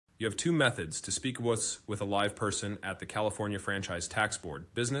You have two methods to speak with a live person at the California Franchise Tax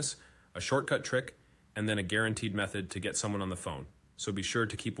Board: business, a shortcut trick, and then a guaranteed method to get someone on the phone. So be sure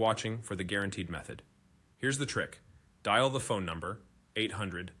to keep watching for the guaranteed method. Here's the trick. Dial the phone number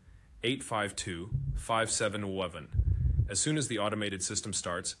 800-852-5711. As soon as the automated system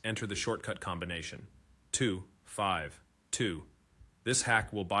starts, enter the shortcut combination 252. This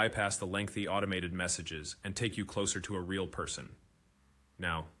hack will bypass the lengthy automated messages and take you closer to a real person.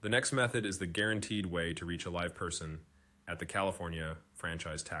 Now, the next method is the guaranteed way to reach a live person at the California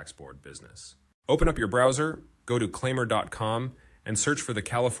Franchise Tax Board business. Open up your browser, go to Claimyr.com, and search for the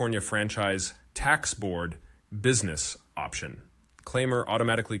California Franchise Tax Board business option. Claimyr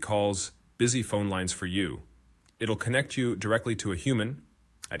automatically calls busy phone lines for you. It'll connect you directly to a human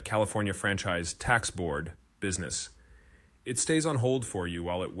at California Franchise Tax Board business. It stays on hold for you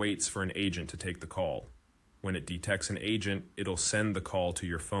while it waits for an agent to take the call. When it detects an agent, it'll send the call to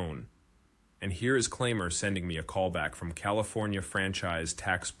your phone. And here is Claimyr sending me a call back from California Franchise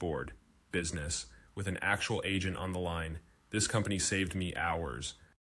Tax Board business with an actual agent on the line. This company saved me hours.